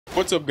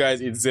What's up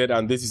guys, it's Zed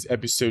and this is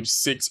episode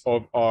 6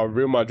 of our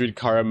Real Madrid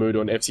Cara mode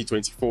on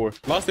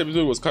FC24. Last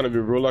episode was kind of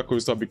a roller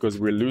coaster because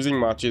we're losing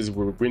matches,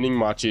 we're winning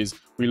matches.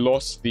 We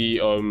lost the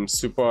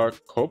Super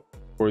Cup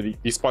or the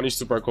Spanish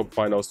Super Cup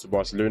finals to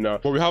Barcelona.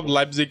 But we have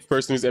Leipzig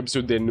first in this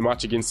episode, then the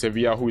match against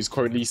Sevilla, who is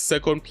currently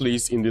second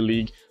place in the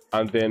league.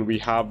 And then we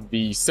have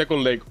the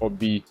second leg of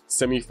the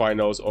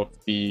semi-finals of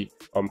the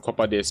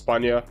Copa de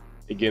España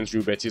against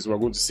Real Betis. We're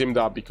going to sim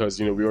that because,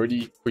 you know, we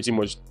already pretty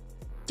much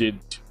did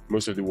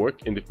most of the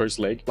work in the first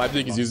leg.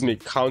 Leipzig is using a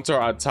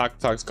counter-attack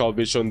tactical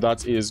vision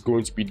that is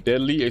going to be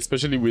deadly,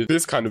 especially with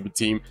this kind of a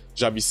team.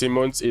 Xavi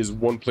Simons is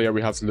one player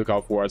we have to look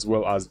out for, as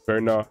well as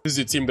Werner. This is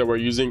the team that we're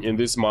using in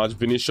this match.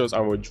 Vinicius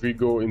and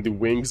Rodrigo in the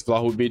wings,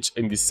 Vlahovic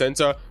in the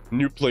center.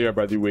 New player,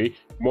 by the way.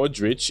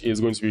 Modric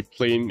is going to be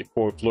playing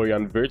for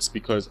Florian Wirtz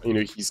because, you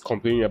know, he's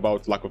complaining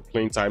about lack of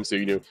playing time. So,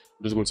 you know,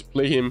 I'm just going to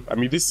play him. I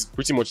mean, this is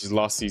pretty much his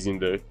last season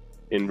though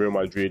in Real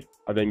Madrid.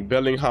 And then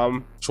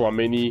Bellingham,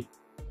 Tchouaméni,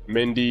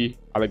 Mendy,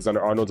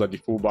 Alexander-Arnold at the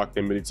fullback,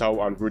 then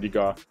Militao and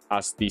Rudiger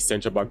as the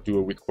centre-back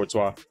duo with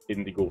Courtois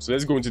in the goal. So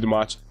let's go into the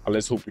match and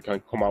let's hope we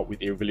can come out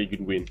with a really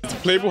good win. The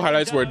playable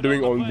highlights we're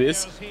doing on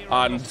this,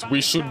 and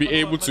we should be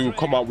able to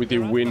come out with a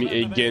win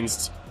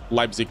against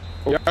Leipzig.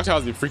 He actually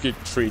has the free kick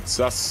traits.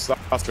 That's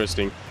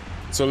interesting.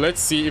 So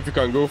let's see if we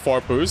can go far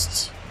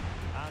post.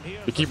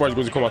 The keeper is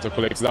going to come out to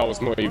collect. That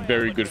was not a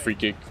very good free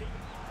kick.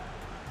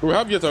 We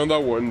have yet another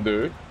one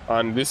though,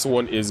 and this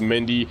one is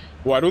Mendy.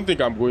 Well, I don't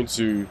think I'm going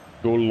to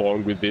go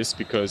long with this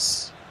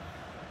because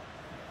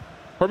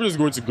probably just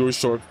going to go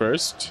short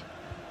first,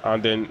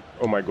 and then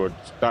oh my god,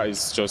 that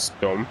is just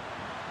dumb.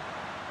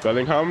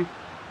 Bellingham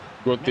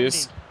got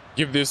this.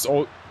 Give this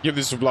to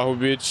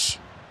Vlahovic,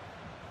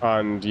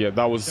 and yeah,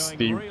 that was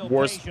the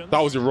worst. That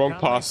was the wrong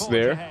pass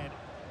there.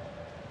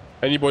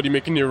 Anybody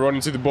making a run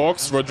into the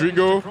box?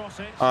 Rodrigo,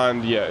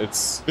 and yeah,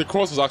 the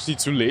cross was actually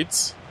too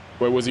late,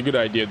 but it was a good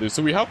idea though.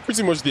 So we have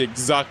pretty much the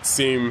exact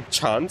same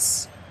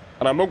chance.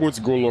 And I'm not going to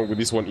go long with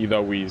this one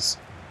either ways.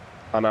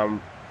 And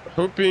I'm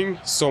hoping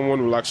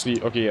someone will actually...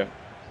 Okay, yeah.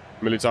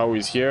 Militao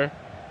is here.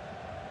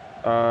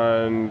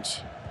 And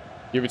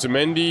give it to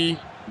Mendy.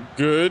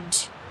 Good.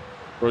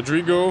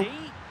 Rodrigo.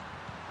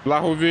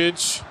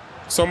 Vlahovic.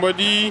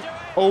 Somebody.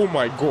 Oh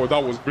my god,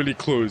 that was really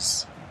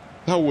close.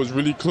 That was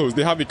really close.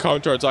 They have a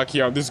counter-attack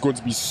here. And this is going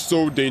to be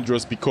so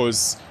dangerous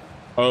because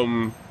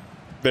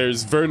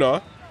there's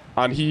Werner.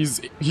 And he's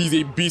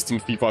a beast in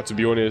FIFA, to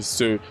be honest.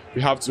 So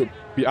we have to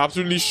be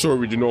absolutely sure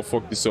we do not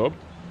fuck this up.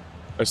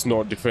 Let's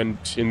not defend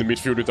in the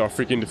midfield with our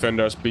freaking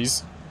defenders,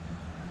 please.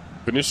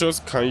 Vinicius,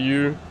 can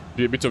you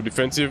do a bit of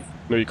defensive?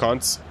 No, you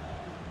can't.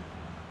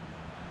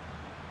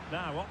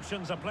 Now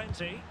options are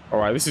plenty. All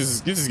right, this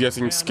is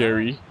getting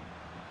scary.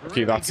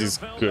 Okay, that is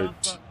good.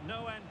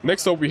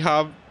 Next up, we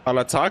have an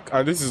attack,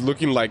 and this is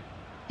looking like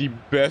the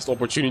best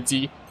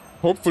opportunity.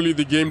 Hopefully,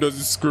 the game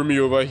doesn't screw me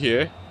over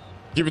here.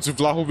 Give it to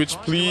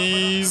Vlahovic,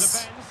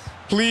 please.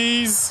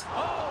 Please.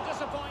 Oh,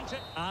 disappointed.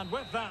 And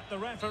with that, the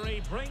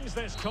referee brings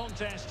this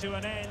contest to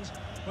an end.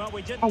 Well,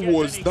 we didn't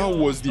that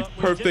was the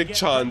perfect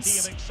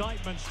chance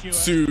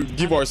to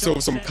give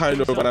ourselves some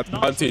kind of an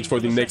advantage for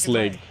the next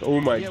leg. Oh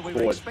my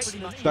god.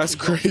 That's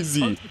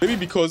crazy. Maybe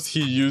because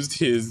he used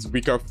his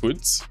weaker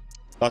foot.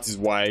 That is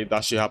why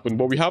that should happen.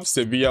 But we have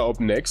Sevilla up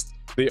next.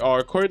 They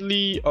are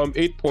currently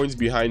 8 points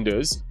behind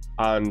us.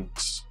 And...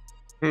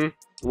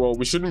 well,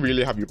 we shouldn't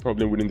really have a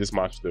problem winning this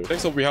match though.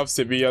 Next up, we have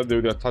Sevilla, though,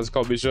 their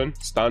tactical vision,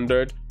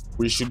 standard.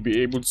 We should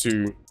be able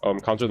to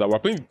counter that. We're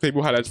playing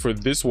table highlights for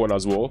this one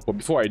as well. But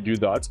before I do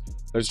that,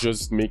 let's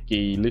just make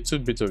a little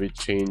bit of a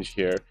change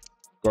here.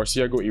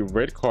 Garcia got a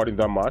red card in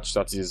that match.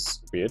 That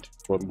is weird.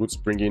 But I'm going to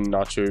bring in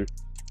Nacho.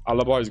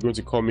 Alaba is going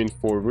to come in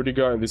for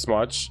Rudiger in this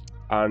match.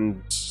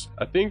 And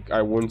I think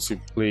I want to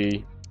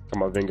play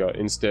Camavinga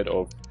instead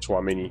of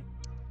Tchouaméni.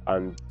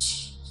 And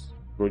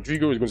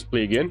Rodrigo is going to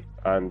play again,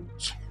 and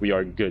we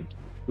are good.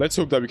 Let's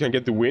hope that we can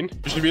get the win.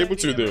 We should be able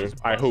to though.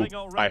 I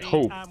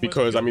hope,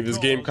 because I mean this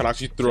game can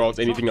actually throw out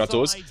anything at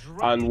us.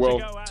 And well,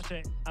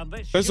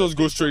 let's just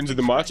go straight into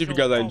the match. If you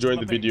guys are enjoying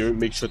the video,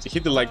 make sure to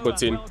hit the like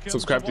button,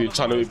 subscribe to the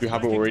channel if you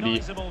haven't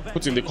already,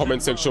 put in the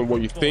comment section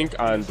what you think,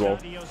 and well,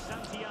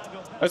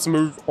 let's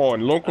move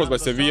on. Long cross by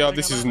Sevilla.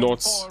 This is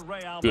not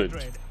good,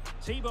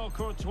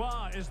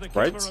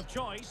 right?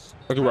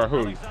 Okay, we're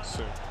home.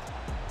 So.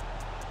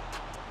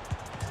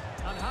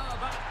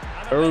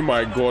 Oh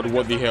my god,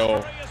 what the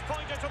hell?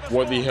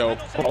 What the hell?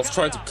 I was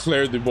trying to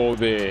clear the ball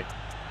there.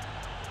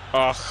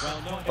 Or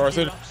I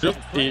said just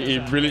a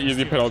really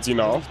easy penalty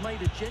now.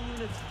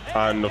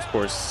 And of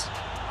course,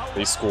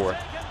 they score.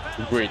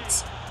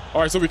 Great.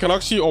 Alright, so we can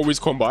actually always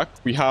come back.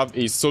 We have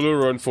a solo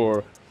run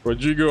for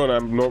Rodrigo, and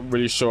I'm not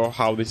really sure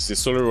how this is a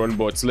solo run,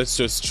 but let's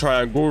just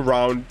try and go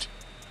around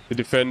the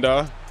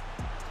defender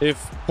if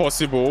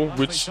possible,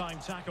 which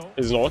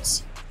is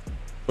not.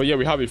 But yeah,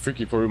 we have a free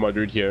kick for Real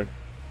Madrid here.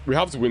 We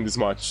have to win this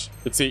match.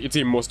 It's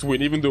a must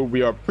win, even though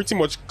we are pretty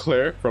much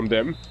clear from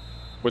them.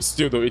 But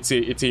still though, it's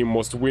a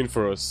must win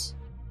for us.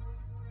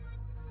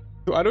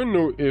 So I don't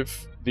know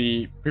if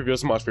the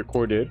previous match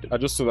recorded. I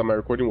just saw that my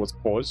recording was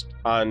paused,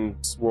 and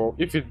well,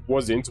 if it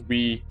wasn't,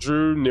 we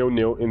drew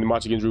 0-0 in the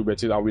match against Real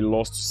Betis and we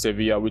lost to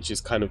Sevilla, which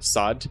is kind of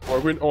sad.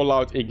 We're going all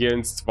out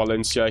against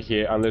Valencia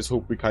here, and let's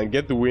hope we can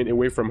get the win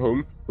away from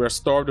home. We're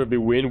starved of a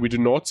win. We do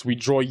not. We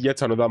draw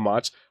yet another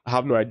match. I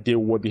have no idea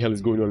what the hell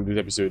is going on in this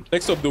episode.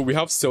 Next up though, we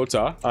have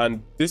Celta,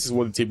 and this is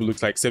what the table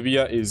looks like.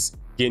 Sevilla is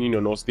gaining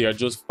on us. They are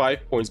just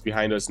 5 points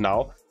behind us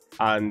now,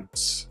 and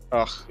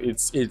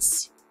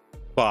it's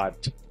bad.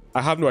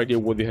 I have no idea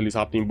what the hell is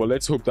happening, but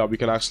let's hope that we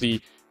can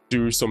actually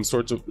do some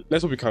sort of,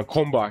 let's hope we can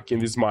come back in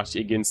this match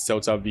against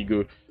Celta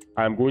Vigo.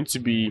 I'm going to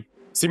be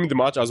simming the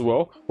match as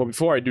well, but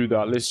before I do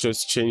that, let's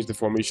just change the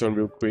formation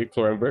real quick.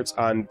 Florian Wirtz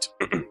and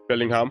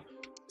Bellingham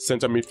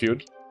center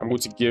midfield. I'm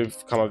going to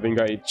give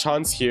Camavinga a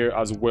chance here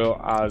as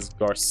well as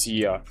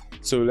Garcia.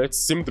 So let's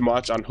sim the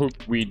match and hope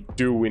we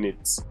do win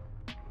it.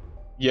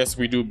 Yes,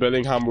 we do.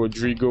 Bellingham,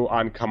 Rodrigo,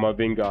 and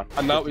Camavinga.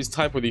 And now it's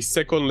time for the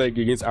second leg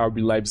against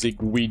RB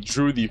Leipzig. We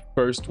drew the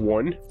first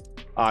one,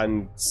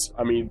 and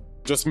I mean,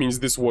 just means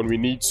this one we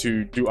need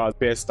to do as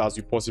best as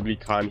we possibly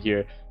can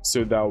here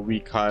so that we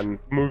can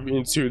move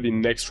into the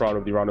next round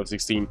of the round of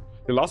 16.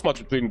 The last match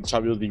we played in the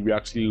Champions League, we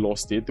actually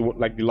lost it.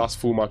 Like the last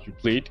full match we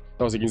played,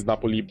 that was against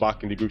Napoli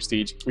back in the group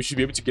stage. We should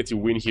be able to get a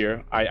win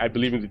here. I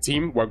believe in the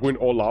team. We're going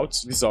all out.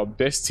 This is our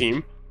best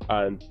team.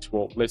 And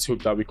well, let's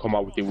hope that we come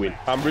out with a win.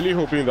 I'm really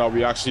hoping that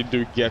we actually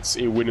do get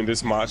a win in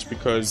this match,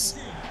 because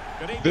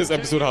this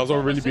episode has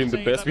not really been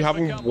the best. We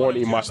haven't won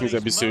a match in this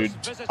episode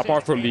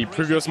apart from the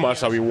previous match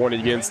that we won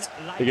against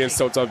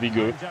Celta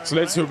Vigo. So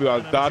let's hope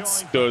that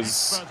that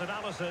does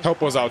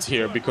help us out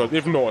here, because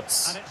if not,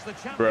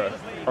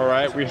 bruh. All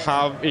right, we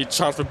have a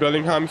chance for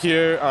Bellingham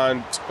here,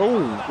 and oh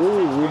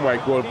my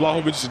god,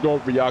 Vlahovic did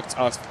not react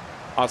as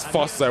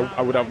fast as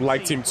I would have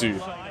liked him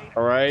to.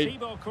 All right,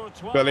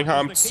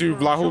 Bellingham to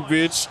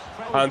Vlahovic,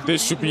 and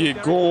this should be a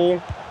goal.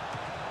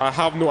 I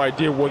have no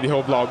idea what the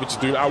hell Vlahovic is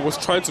doing. I was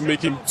trying to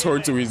make him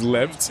turn to his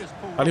left,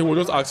 and he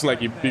was just acting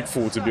like a big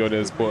fool, to be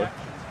honest. But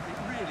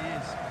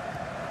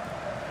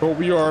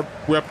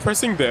we're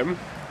pressing them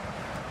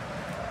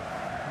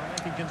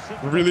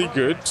really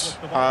good,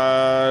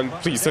 and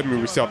please let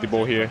me receive the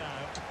ball here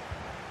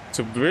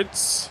to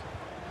Brits.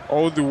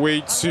 All the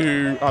way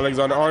to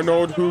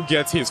Alexander-Arnold, who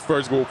gets his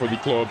first goal for the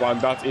club, and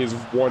that is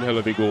one hell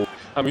of a goal.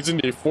 I'm using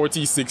a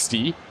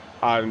 40-60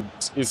 and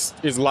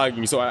it's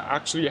lagging, so I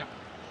actually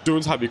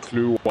don't have a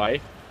clue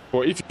why.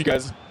 But if you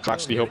guys can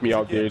actually help me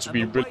out there, it should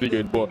be really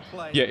good. But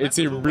yeah, it's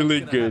a really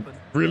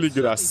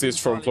good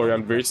assist from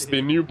Florian Wirtz. The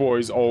new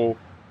boys all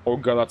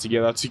gather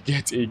together to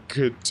get a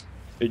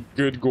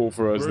good goal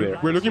for us there.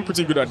 We're looking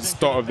pretty good at the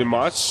start of the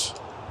match.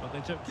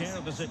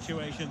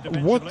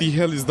 What the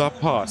hell is that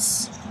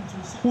pass?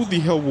 Who the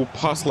hell will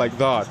pass like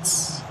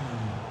that?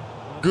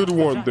 Good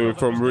one though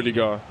from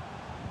Rudiger.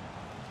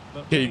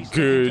 Okay,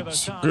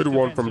 good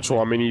one from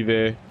Chouameni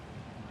there.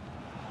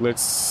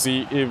 Let's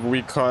see if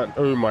we can.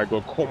 Oh my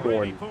god, come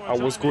on. I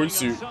was going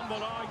to.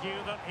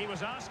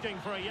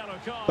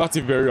 That's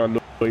a very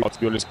annoying, to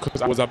be honest,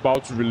 because I was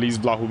about to release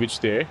Vlahovic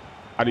there,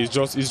 and it's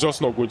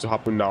just not going to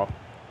happen now.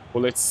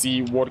 But let's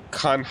see what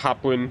can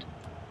happen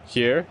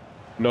here.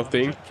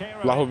 Nothing.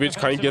 Vlahovic,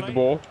 can you get the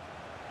ball?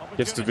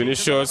 Gets to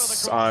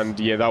Vinicius, and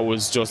yeah, that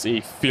was just a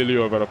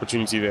failure of an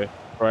opportunity there.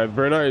 All right,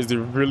 Werner is the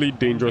really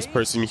dangerous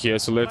person here,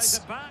 so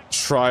let's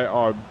try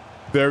our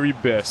very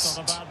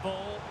best.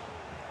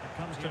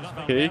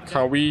 Okay,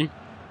 can we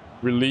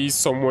release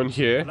someone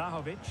here?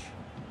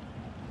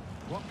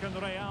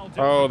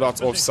 Oh,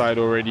 that's offside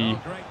already.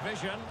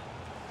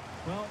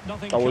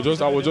 I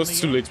was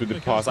just too late with the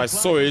pass. I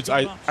saw it.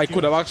 I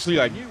could have actually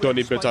like done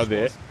it better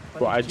there,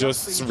 but I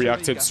just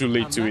reacted too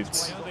late to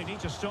it.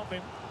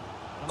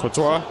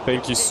 Courtois,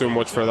 thank you so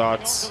much for that.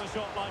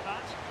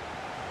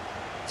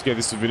 Let's get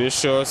this to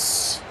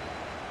Vinicius.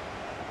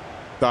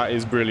 That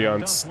is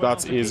brilliant.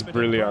 That is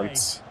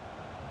brilliant.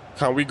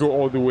 Can we go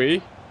all the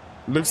way?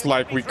 Looks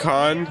like we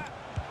can.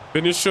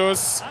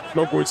 Vinicius,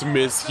 not going to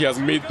miss. He has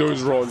made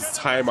those runs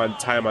time and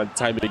time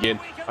again,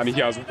 and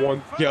he has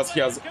won. He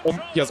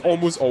has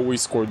almost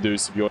always scored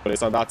those, to be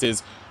honest, and that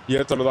is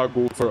yet another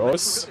goal for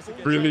us.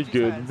 Really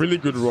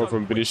good run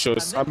from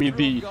Vinicius. I mean,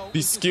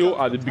 the skill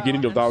at the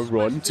beginning of that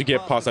run to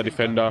get past a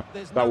defender,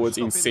 that was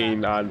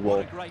insane, and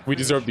well, we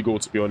deserve the goal,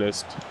 to be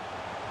honest.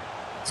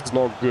 This is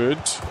not good,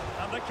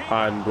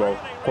 and well,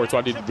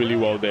 Courtois did really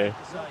well there.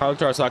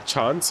 Counter-attack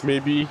chance,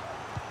 maybe.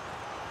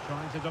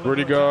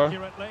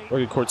 Rudiger,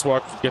 okay, Courtois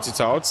gets it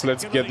out. So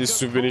let's get this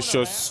to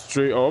Vinicius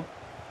straight up.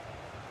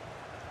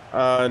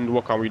 And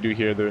what can we do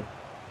here, though?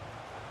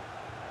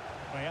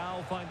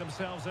 Real find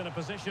themselves in a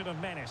position of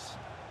menace.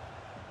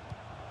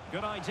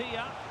 Good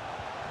idea.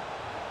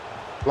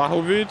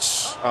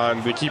 Vlahovic,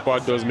 and the keeper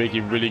does make a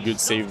really good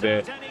save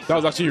there. That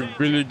was actually a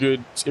really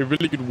good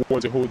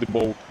one to hold the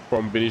ball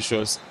from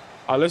Vinicius.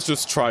 Let's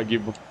just try and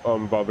give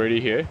Valverde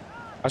here.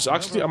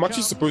 I'm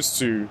actually supposed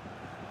to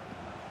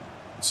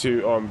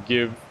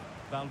give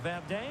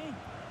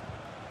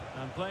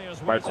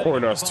my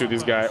corners to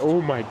this guy.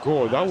 Oh my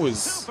god, that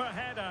was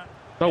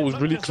That was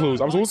really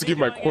close. I'm supposed to give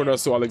my corner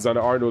to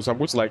Alexander-Arnold, so I'm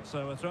going to like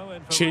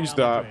change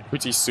that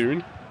pretty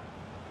soon.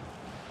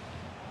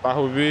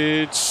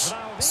 Vlahovic,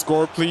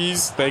 score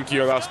please. Thank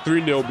you. And that's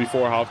 3-0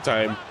 before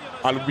halftime.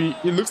 And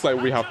it looks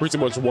like we have pretty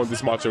much won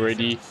this match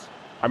already.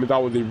 I mean,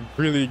 that was a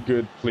really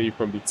good play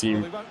from the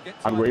team,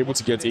 and we're able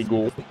to get a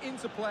goal.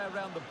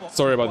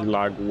 Sorry about the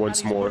lag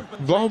once more.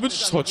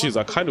 Vlahovic's touches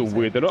are kind of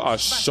weird. They're not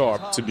as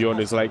sharp, to be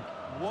honest. Like,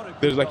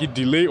 there's like a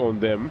delay on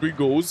them. 3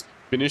 goals.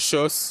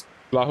 Vinicius,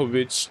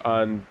 Vlahovic,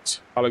 and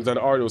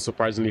Alexander-Arnold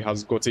surprisingly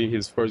has gotten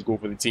his first goal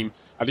for the team.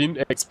 I didn't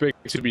expect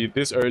it to be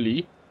this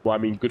early. Well, I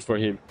mean, good for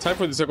him. Time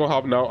for the second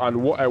half now,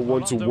 and what I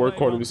want to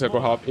work on in the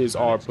second half is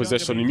our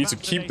possession. We need to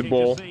keep the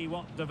ball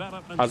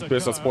as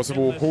best as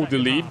possible, hold the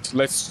lead.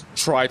 Let's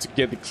try to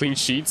get the clean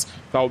sheets.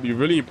 That will be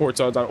really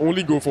important, and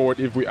only go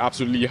forward if we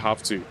absolutely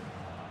have to.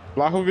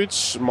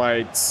 Vlahovic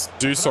might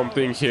do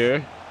something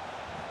here.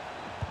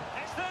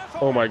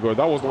 Oh my god,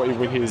 that was not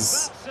even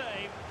his...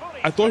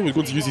 I thought he was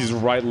going to use his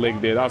right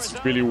leg there. That's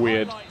really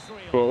weird,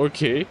 but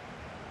okay.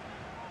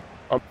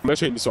 I'm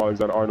measuring this to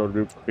Alexander-Arnold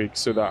real quick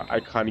so that I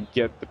can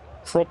get the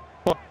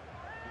proper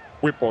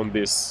whip on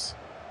this.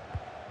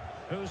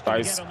 That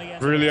is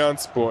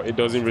brilliant, but it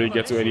doesn't really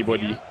get to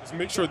anybody. Just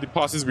make sure the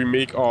passes we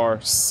make are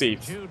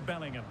safe.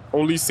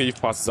 Only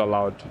safe passes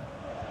allowed.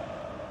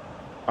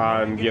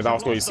 And yeah, that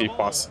was not a safe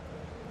pass.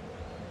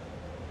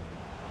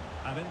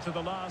 And into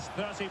the last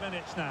 30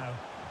 minutes now.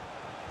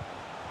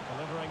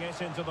 Delivering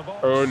it into the box.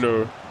 Oh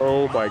no.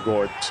 Oh my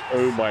god.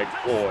 Oh my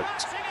god.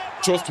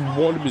 Just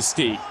one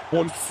mistake,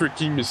 one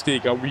freaking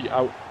mistake, and we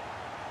out.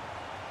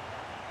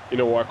 You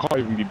know what? I can't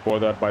even be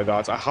bothered by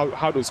that.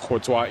 How does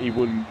Courtois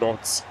even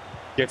not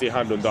get a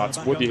hand on that?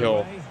 What the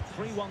hell?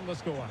 3-1 the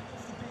score.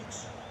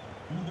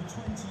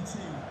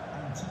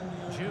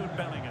 Jude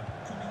Bellingham.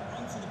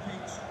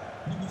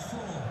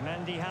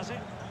 Mendy has it.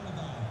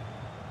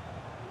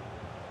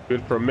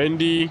 Good from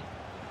Mendy.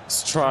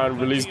 Let's try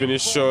and release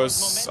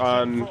Vinicius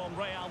and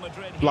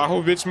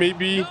Vlahovic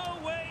maybe.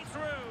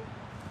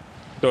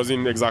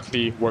 Doesn't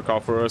exactly work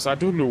out for us. I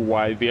don't know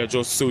why they are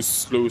just so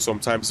slow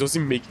sometimes. It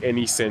doesn't make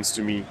any sense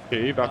to me.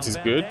 Okay, that is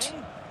good.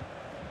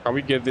 Can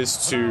we get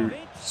this to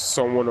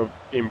someone of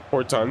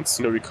importance?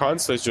 No, we can't.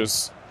 So let's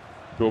just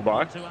go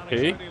back.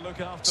 Okay,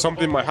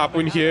 something might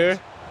happen here,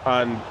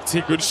 and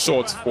take a good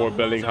shot for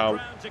Bellingham.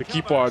 The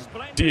keeper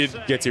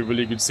did get a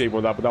really good save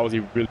on that, but that was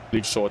a really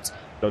big shot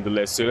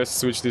nonetheless. So let's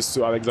switch this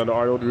to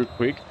Alexander-Arnold real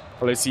quick.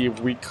 Let's see if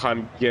we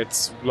can get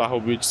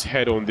Vlahovic's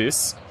head on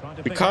this.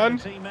 We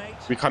can.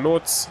 We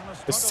cannot.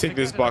 Let's take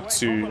this back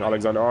to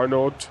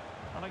Alexander-Arnold.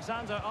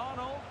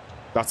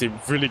 That's a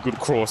really good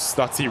cross.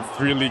 That's a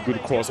really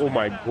good cross. Oh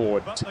my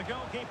god.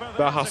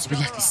 That has to be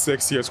like the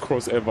sexiest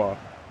cross ever. All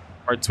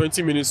right,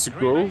 20 minutes to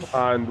go,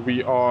 and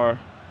we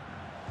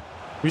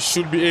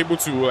should be able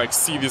to like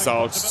see this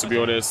out, to be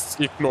honest.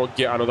 If not,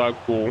 get another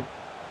goal.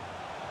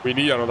 We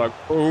need another.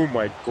 Oh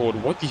my god,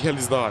 what the hell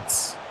is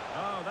that?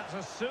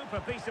 A super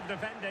piece of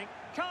defending.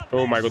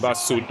 Oh my god,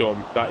 that's so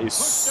dumb. That is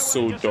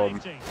so dumb.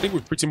 I think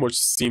we've pretty much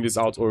seen this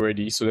out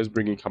already. So let's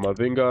bring in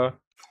Camavinga.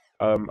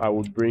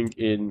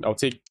 I'll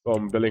take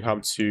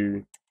Bellingham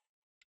to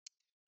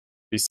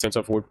the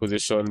center forward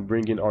position.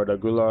 Bring in Arda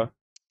Güler.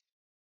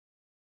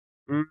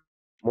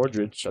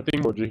 Modric. I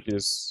think Modric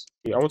is...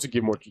 I want to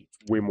give Modric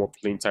way more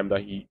playing time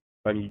than he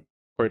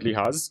currently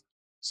has.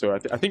 So I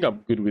think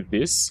I'm good with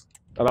this.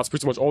 And that's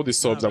pretty much all the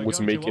subs I'm going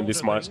to make in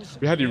this match.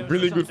 We had a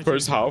really good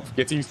first half,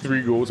 getting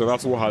 3 goals, and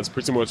that's what has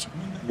pretty much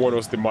won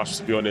us the match,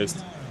 to be honest.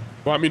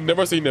 But I mean,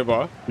 never say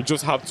never. We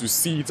just have to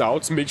see it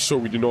out, make sure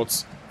we do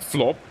not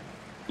flop,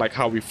 like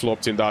how we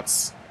flopped in that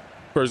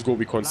first goal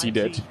we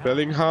conceded.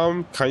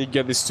 Bellingham, can you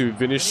get this to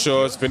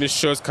Vinicius?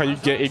 Vinicius, can you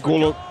get a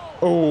goal?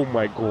 Oh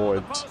my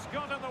god.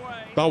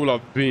 That would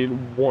have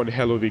been one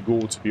hell of a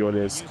goal, to be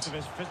honest.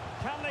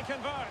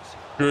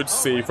 Good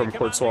save from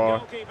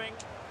Courtois.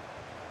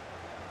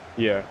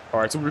 Yeah,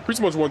 alright, so we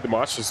pretty much won the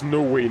match. There's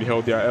no way in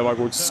hell they are ever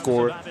going to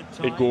score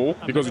a goal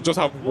because we just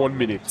have 1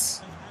 minute.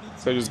 So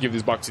let's just give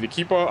this back to the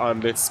keeper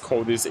and let's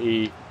call this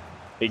a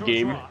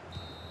game.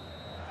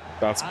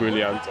 That's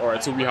brilliant.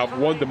 Alright, so we have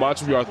won the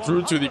match. We are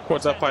through to the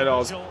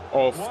quarterfinals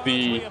of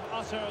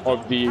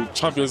the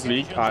Champions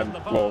League, and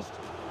well,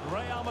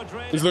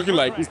 it's looking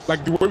like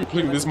the way we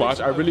played in this match.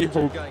 I really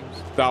hope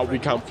that we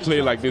can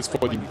play like this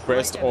for the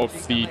rest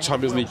of the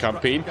Champions League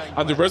campaign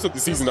and the rest of the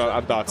season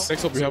at that.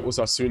 Next up, we have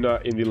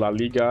Osasuna in the La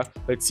Liga.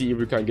 Let's see if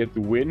we can get the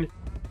win.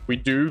 We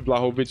do.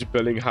 Vlahovic,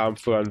 Bellingham,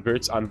 Ferran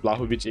Wirtz, and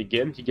Vlahovic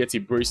again. He gets a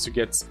brace to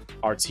get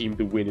our team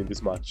the win in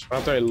this match.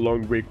 After a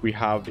long break, we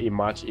have a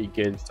match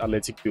against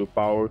Athletic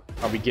Bilbao,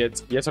 and we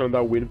get yet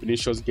another win.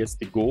 Vinicius gets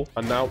the goal,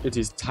 and now it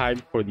is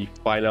time for the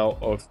final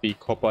of the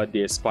Copa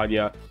de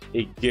España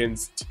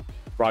against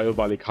Rayo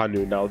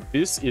Vallecano. Now,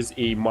 this is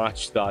a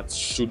match that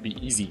should be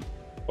easy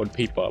on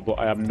paper, but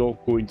I am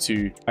not going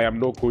to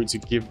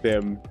give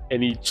them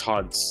any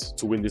chance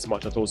to win this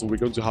match at all. So we're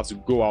going to have to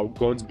go out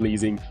guns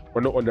blazing.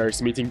 We're not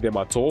underestimating them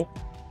at all,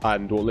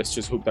 and well, let's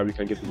just hope that we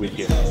can get the win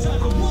here.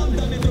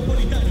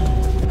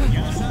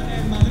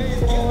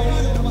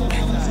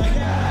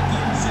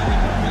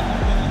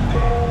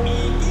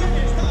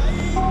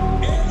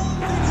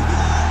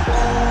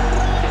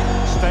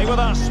 with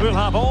us. We'll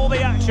have all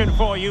the action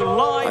for you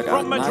live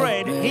from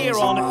Madrid here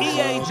on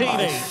EA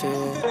TV.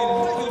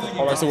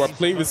 Alright, so we're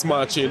playing this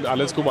match in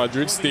Atletico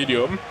Madrid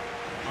Stadium.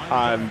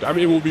 And I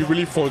mean, it will be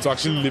really fun to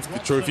actually lift the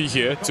trophy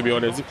here, to be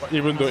honest.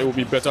 Even though it will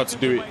be better to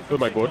do it. Oh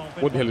my god,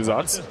 what the hell is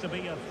that?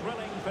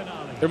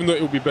 Even though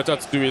it will be better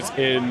to do it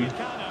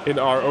in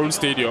our own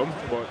stadium.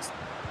 But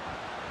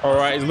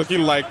alright, it's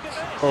looking like,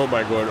 oh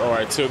my god.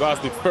 Alright, so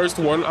that's the first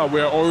one, and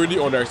we're already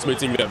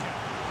underestimating them.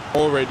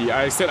 Already.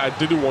 I said I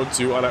didn't want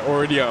to, and I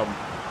already am.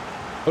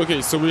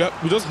 Okay, so we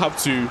just have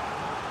to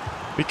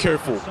be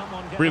careful.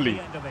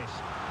 Really.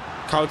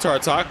 Counter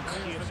attack.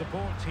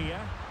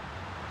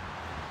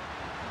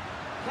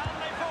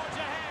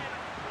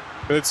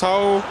 That's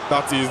how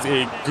that is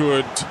a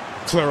good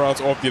clear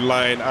out of the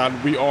line,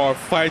 and we are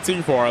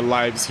fighting for our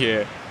lives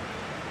here.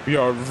 We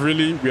are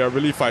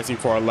really fighting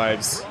for our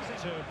lives.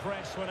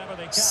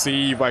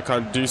 See if I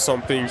can do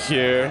something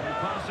here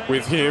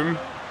with him.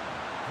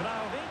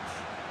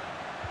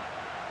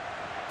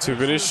 To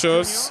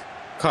Vinicius.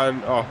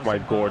 Oh my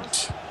god.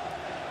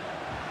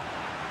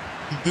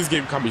 This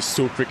game can be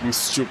so freaking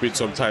stupid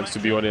sometimes, to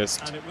be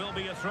honest.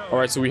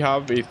 Alright, so we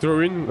have a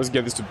throw-in. Let's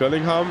get this to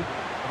Bellingham.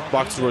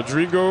 Back to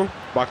Rodrigo.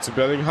 Back to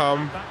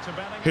Bellingham.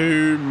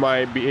 Who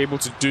might be able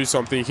to do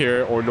something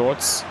here or not.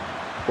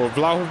 Or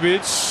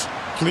Vlahovic,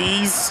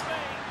 please.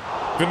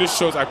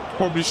 Vinicius, I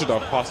probably should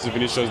have passed to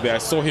Vinicius there. I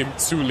saw him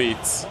too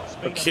late.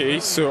 Okay,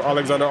 so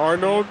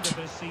Alexander-Arnold.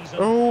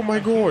 Oh my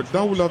god,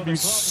 that would have been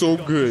so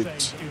good.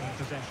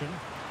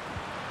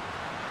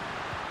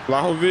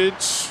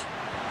 Vlahovic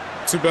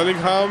to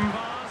Bellingham.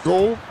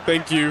 Goal,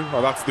 thank you.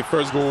 Well, that's the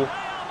first goal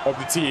of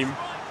the team,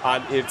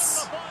 and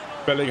it's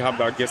Bellingham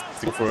that gets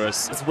the goal for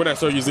us. It's when I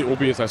started using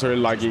OBS, I started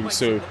lagging.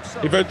 So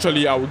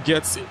eventually, I'll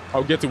get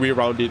the way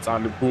around it,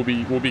 and we'll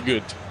be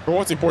good. But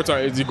what's important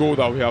is the goal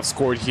that we have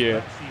scored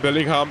here.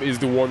 Bellingham is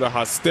the one that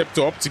has stepped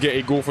up to get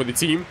a goal for the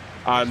team,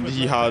 and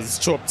he has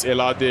chopped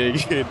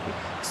Elade again.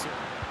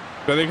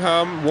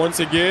 Bellingham once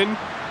again,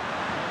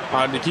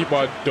 and the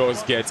keeper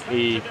does get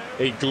a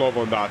glove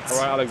on that. All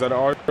right,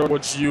 Alexander-Arnold,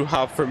 what you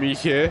have for me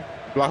here?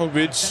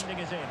 Vlahovic,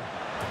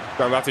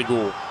 and that's a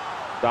goal.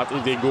 That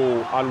is a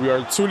goal, and we are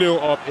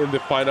 2-0 up in the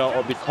final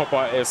of the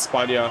Copa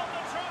España,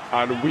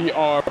 and we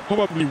are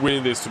probably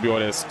winning this, to be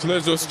honest. So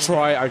let's just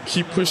try and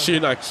keep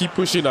pushing and keep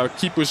pushing and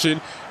keep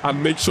pushing,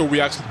 and make sure we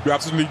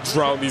absolutely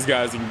drown these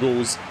guys in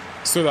goals,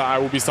 so that I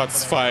will be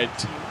satisfied.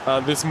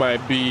 And this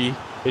might be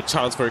a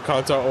chance for a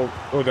counter.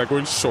 Oh, they're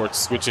going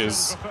shorts, which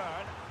is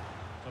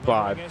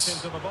bad.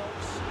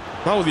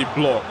 That was a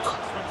block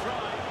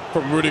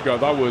from Rudiger.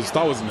 That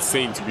was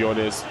insane, to be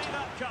honest.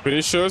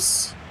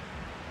 Vinicius,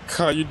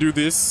 can you do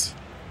this?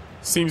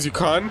 Seems you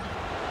can.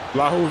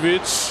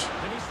 Vlahovic,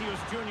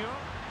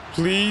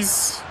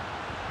 please.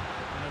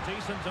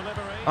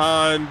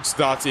 And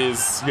that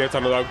is yet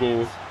another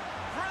goal.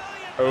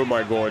 Oh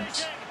my god.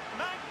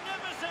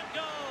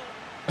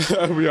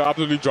 We are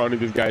absolutely drowning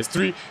these guys.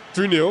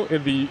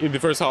 3-0 in the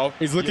first half.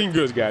 It's looking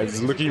good, guys.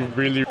 It's looking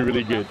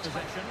really good.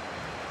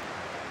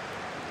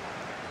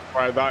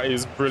 Alright, that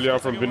is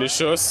brilliant from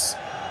Vinicius,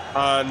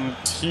 and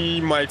he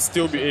might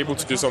still be able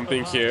to do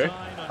something here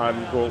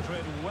and go.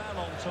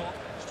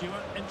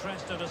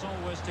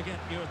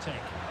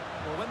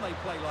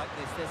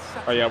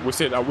 Oh yeah, we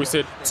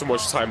said too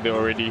much time there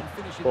already.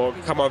 Well,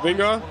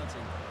 Camavinga,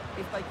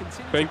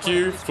 thank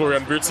you.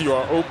 Florian Wirtz, you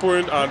are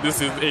open, and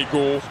this is a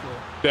goal.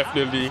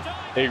 Definitely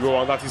a goal,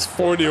 and that is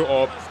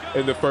 4-0 up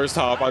in the first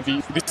half, and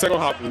the second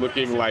half is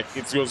looking like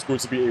it's just going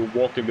to be a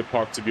walk in the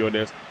park, to be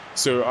honest.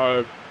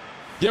 So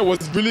yeah, it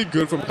was really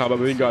good from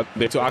Camavinga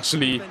there to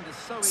actually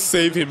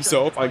save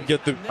himself and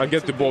get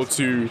the ball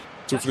to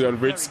Florian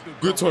Wirtz.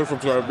 Good turn from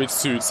Florian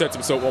Wirtz to set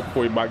himself up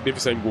for a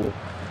magnificent goal.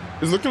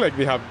 It's looking like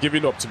they have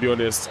given up, to be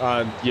honest,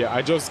 and yeah,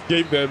 I just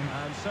gave them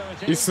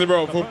a sliver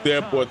of hope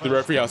there, but the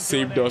referee has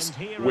saved us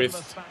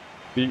with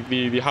the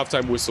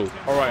halftime whistle.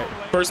 All right,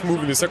 first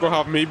move in the second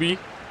half, maybe.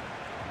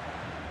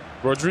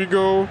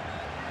 Rodrigo,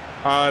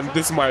 and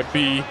this might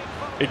be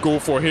a goal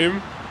for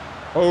him.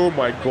 Oh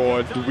my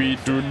god, we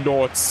do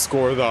not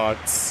score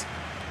that.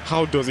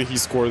 How doesn't he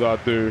score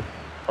that though?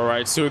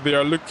 Alright, so they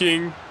are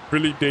looking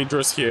really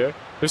dangerous here.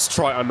 Let's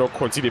try and not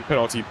concede a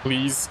penalty,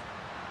 please.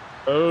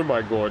 Oh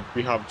my god,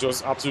 we have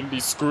just absolutely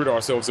screwed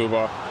ourselves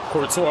over.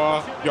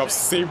 Courtois, you have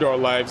saved our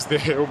lives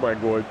there. Oh my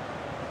god.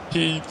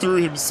 He threw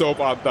himself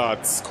at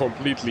that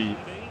completely.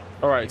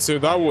 Alright, so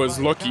that was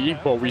lucky,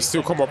 but we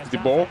still come up with the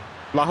ball.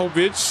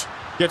 Vlahovic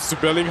gets to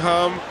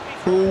Bellingham,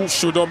 who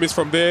should not miss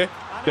from there.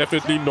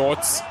 Definitely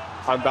not.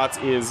 And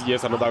that is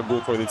yet another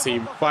goal for the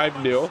team.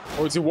 5-0.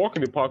 Oh, it's a walk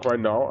in the park right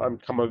now.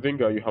 And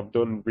Camavinga, you have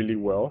done really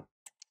well.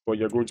 But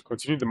you're going to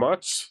continue the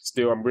match.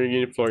 Still, I'm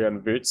bringing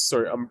Florian Wirtz.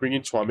 Sorry, I'm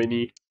bringing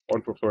Tchouaméni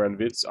on for Florian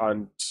Wirtz.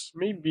 And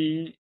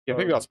maybe, yeah, I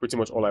think that's pretty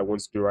much all I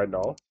want to do right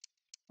now.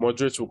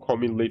 Modric will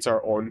come in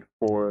later on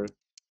for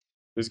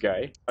this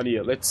guy. And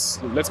yeah, let's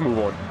move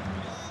on.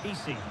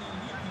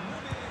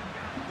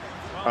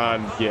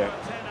 And yeah,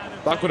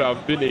 that could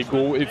have been a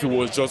goal if it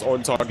was just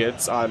on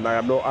target, and I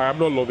am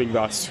not loving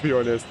that, to be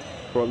honest.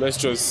 But let's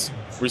just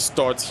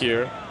restart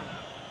here.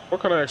 What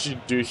can I actually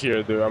do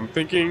here, though? I'm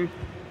thinking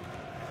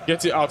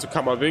get it out to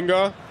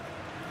Camavinga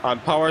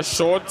and power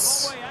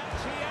shots.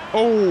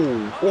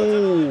 Oh,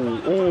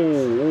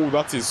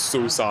 that is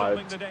so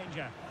sad.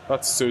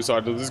 That's so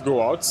sad. Does this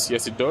go out?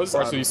 Yes, it does.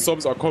 Right, so the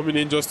subs are coming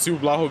in. Just two.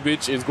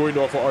 Vlahovic is going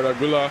off for Arda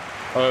Güler.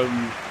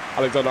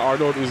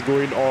 Alexander-Arnold is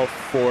going off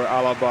for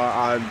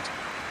Alaba, and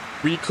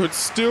we could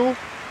still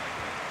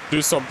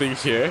do something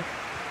here,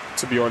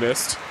 to be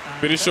honest.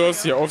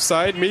 Vinicius, you're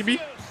offside, maybe?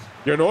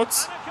 You're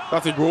not?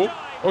 That's a goal.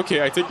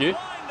 Okay, I take it.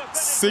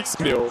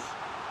 6-0.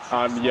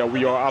 And yeah,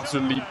 we are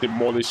absolutely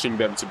demolishing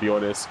them, to be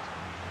honest.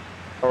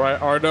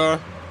 Alright, Arda.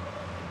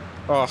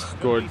 Oh,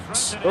 good.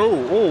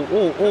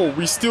 Oh,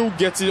 we still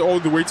get it all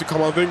the way to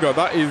Camavinga.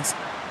 That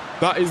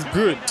is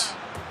good.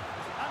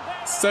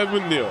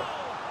 7-0.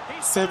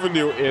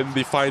 7-0 in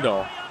the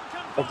final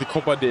of the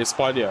Copa de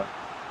España.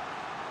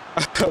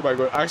 Oh my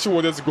god, I actually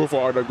wanted to go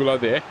for Arda Güler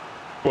there,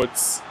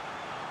 but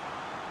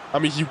I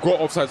mean, he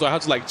got offside, so I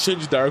had to like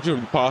change the direction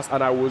of the pass,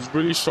 and I was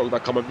really shocked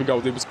that Camavinga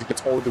was able to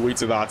get all the way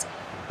to that.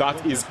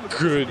 That is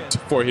good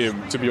for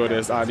him, to be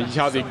honest, and he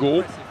has a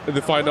goal in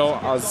the final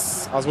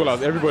as well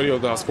as everybody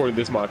else that has scored in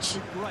this match.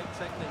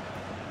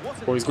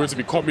 But he's going to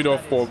be coming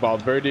off for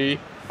Valverde,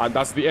 and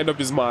that's the end of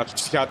his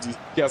match. He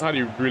has had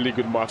a really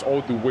good match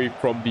all the way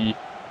from the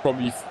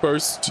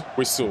first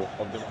whistle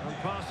of the match.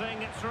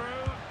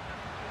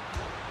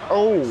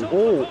 Oh.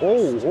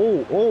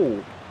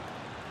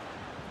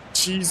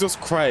 Jesus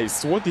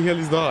Christ, what the hell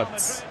is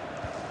that?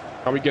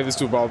 Can we get this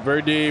to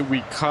Valverde?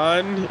 We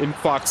can, in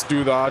fact,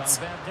 do that.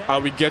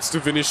 And we get to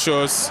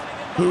Vinicius,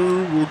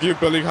 who will give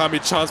Bellingham a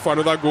chance for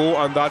another goal,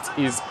 and that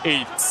is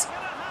 8.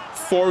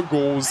 4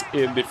 goals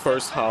in the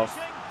first half,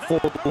 4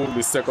 goals in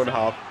the second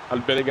half,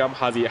 and Bellingham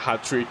has a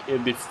hat-trick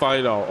in the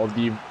final of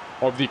the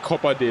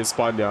Copa de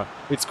España.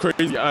 It's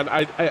crazy, and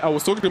I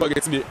was talking about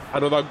getting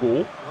another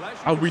goal,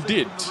 and we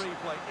did.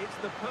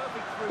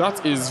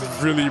 That is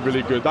really,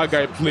 really good. That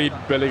guy played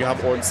Bellingham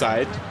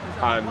onside,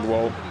 and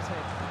well,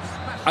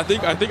 I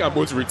think I'm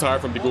going to retire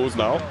from the goals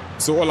now.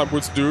 So all I'm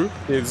going to do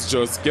is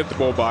just get the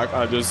ball back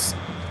and just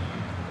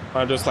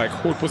like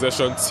hold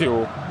possession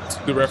till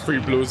the referee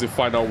blows the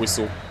final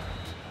whistle.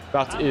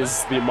 That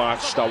is the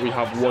match that we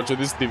have won. So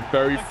this is the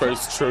very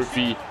first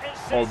trophy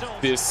of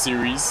this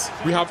series.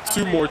 We have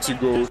 2 more to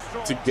go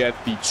to get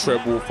the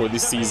treble for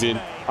this season,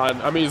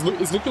 and I mean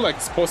it's looking like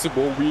it's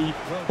possible. We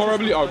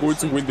probably are going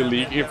to win the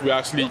league if we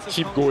actually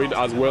keep going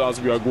as well as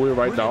we are going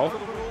right now.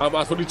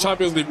 As for the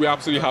Champions League, we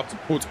absolutely have to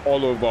put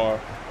all of our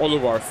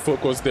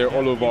focus there,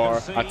 all of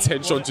our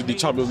attention to the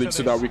Champions League,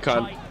 so that we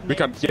can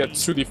get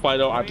to the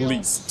final at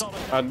least.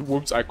 And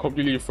whoops, I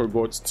completely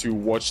forgot to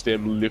watch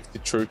them lift the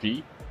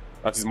trophy.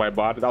 That is my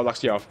bad. That was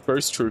actually our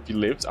first trophy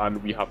lift,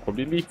 and we have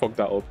completely fucked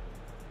that up.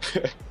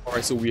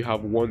 Alright, so we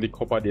have won the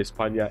Copa de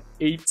España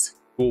 8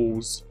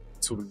 goals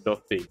to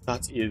nothing.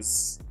 That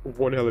is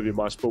one hell of a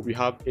match. But we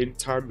have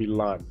Inter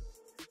Milan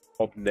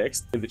up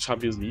next in the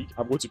Champions League.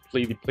 I'm going to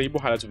play the playable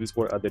highlights of this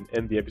one and then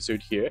end the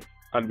episode here.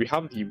 And we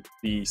have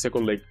the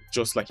second leg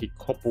just like a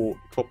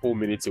couple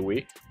minutes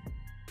away.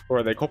 Or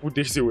a couple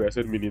days away. I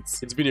said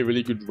minutes. It's been a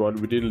really good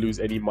run. We didn't lose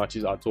any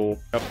matches at all.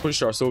 We have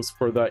pushed ourselves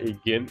further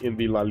again in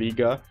the La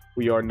Liga.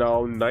 We are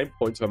now 9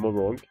 points, if I'm not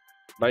wrong.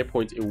 9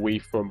 points away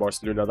from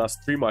Barcelona. That's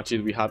 3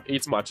 matches. We have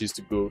 8 matches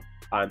to go,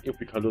 and if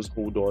we can just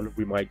hold on,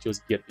 we might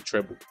just get the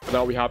treble.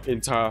 Now we have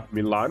Inter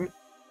Milan.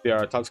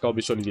 Their tactical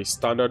vision is a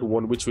standard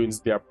one, which means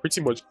they are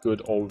pretty much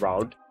good all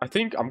round. I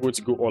think I'm going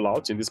to go all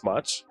out in this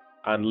match,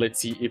 and let's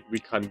see if we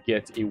can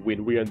get a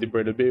win. We're in the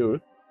Bernabeu,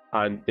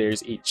 and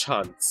there's a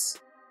chance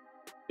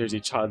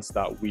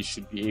that we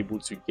should be able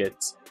to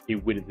get a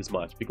win in this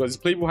match, because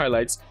it's playable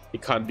highlights.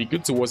 It can be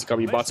good to us, it can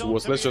be bad to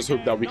us. Let's just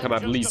hope that we can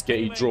at least get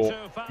a draw,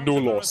 no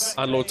loss.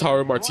 And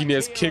Lautaro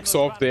Martinez kicks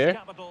off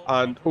there,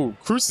 and oh,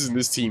 Cruz is in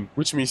this team,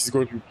 which means he's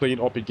going to be playing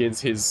up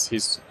against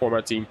his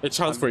former team. A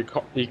chance for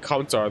a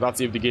counter.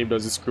 That's if the game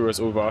doesn't screw us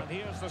over.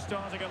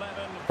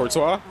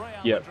 Courtois,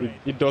 yeah,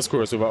 it does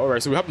screw us over. All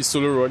right, so we have the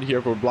solo run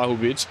here for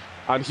Vlahovic,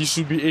 and he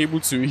should be able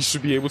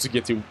to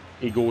get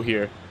a goal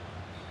here.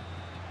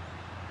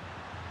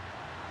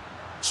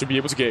 Should be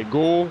able to get a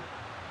goal.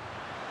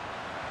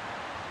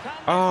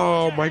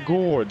 Oh my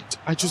god,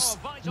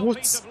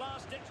 what?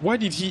 Why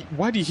did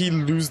he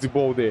lose the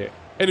ball there?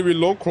 Anyway,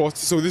 long cross.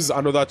 So this is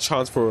another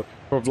chance for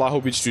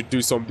Vlahovic to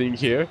do something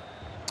here,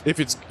 if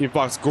it's in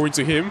fact going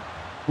to him,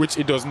 which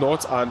it does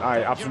not, and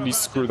I absolutely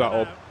screwed that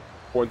up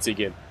once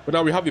again. But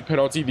now we have the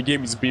penalty. The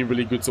game is being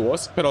really good to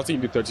us. Penalty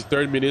in the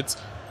 33rd minute.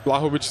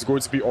 Vlahovic is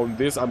going to be on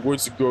this. I'm going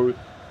to go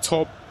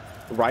top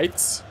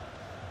right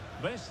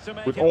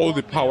with all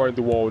the power in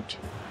the world,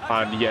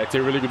 and yeah, it's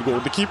a really good goal.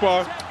 The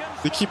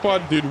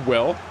keeper did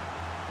well.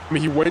 I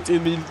mean, he went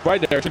in the right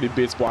direction a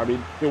bit, but I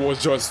mean, it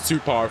was just too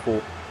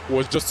powerful. It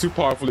was just too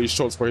powerful a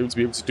shot for him to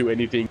be able to do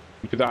anything.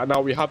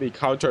 Now we have a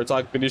counter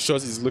attack.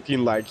 Vinicius is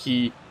looking like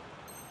he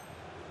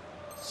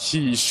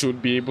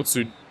should be able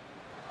to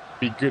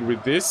be good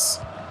with this.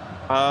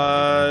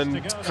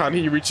 And can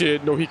he reach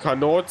it? No, he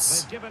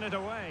cannot.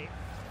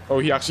 Oh,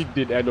 he actually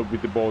did end up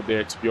with the ball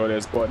there, to be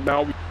honest. But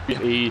now we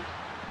have a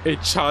a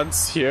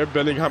chance here.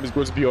 Bellingham is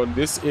going to be on.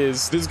 This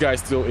guy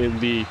still in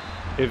the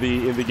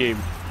game.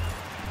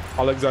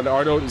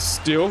 Alexander-Arnold is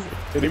still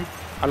in him,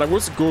 and I'm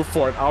going to go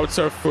for an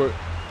outer foot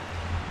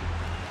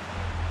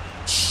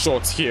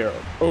shot here.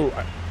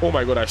 Oh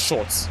my god, I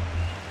shot.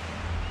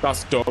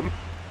 That's dumb.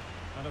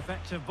 An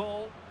effective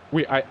ball.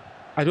 Wait, I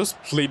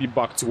just played it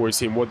back towards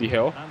him. What the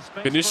hell?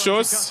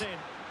 Vinicius.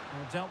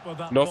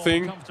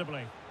 Nothing.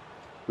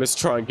 Let's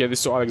try and get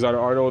this to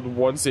Alexander-Arnold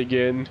once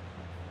again.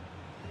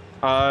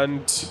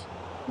 And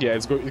yeah,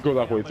 it's go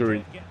that way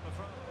through.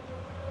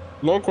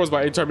 Long cross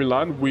by Inter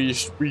Milan. We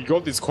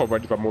got this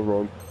covered, if I'm not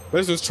wrong.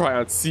 Let's just try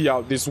and see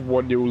out this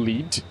 1-0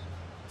 lead.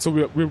 So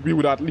we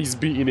would at least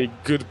be in a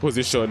good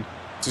position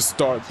to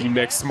start the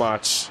next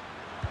match.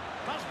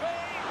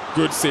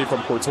 Good save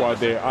from Courtois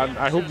there, and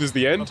I hope this is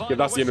the end. Yeah,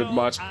 that's the end of the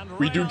match.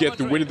 We do get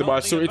the win in the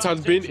match, so it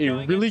has been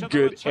a really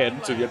good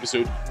end to the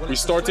episode. We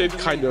started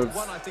kind of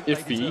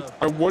iffy,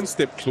 and one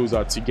step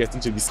closer to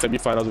getting to the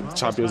semi-finals of the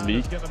Champions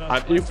League.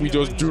 And if we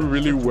just do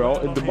really well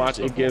in the match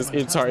against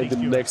Inter in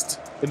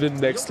the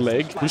next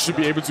leg, we should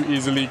be able to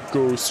easily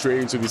go straight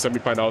into the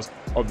semi-finals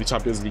of the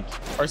Champions League.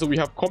 Alright, so we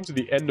have come to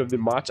the end of the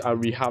match,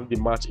 and we have the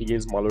match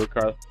against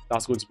Mallorca.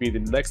 That's going to be the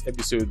next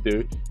episode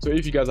though. So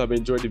if you guys have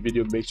enjoyed the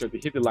video, make sure to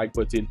hit the like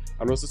button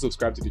and also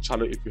subscribe to the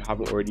channel if you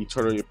haven't already.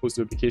 Turn on your post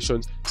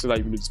notifications so that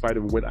you'll be notified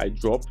of when I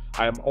drop.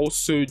 I am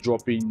also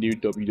dropping new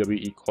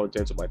WWE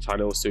content on my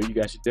channel, so you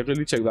guys should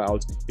definitely check that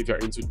out if you're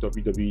into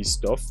WWE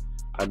stuff.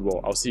 And well,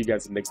 I'll see you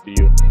guys in the next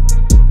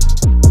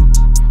video.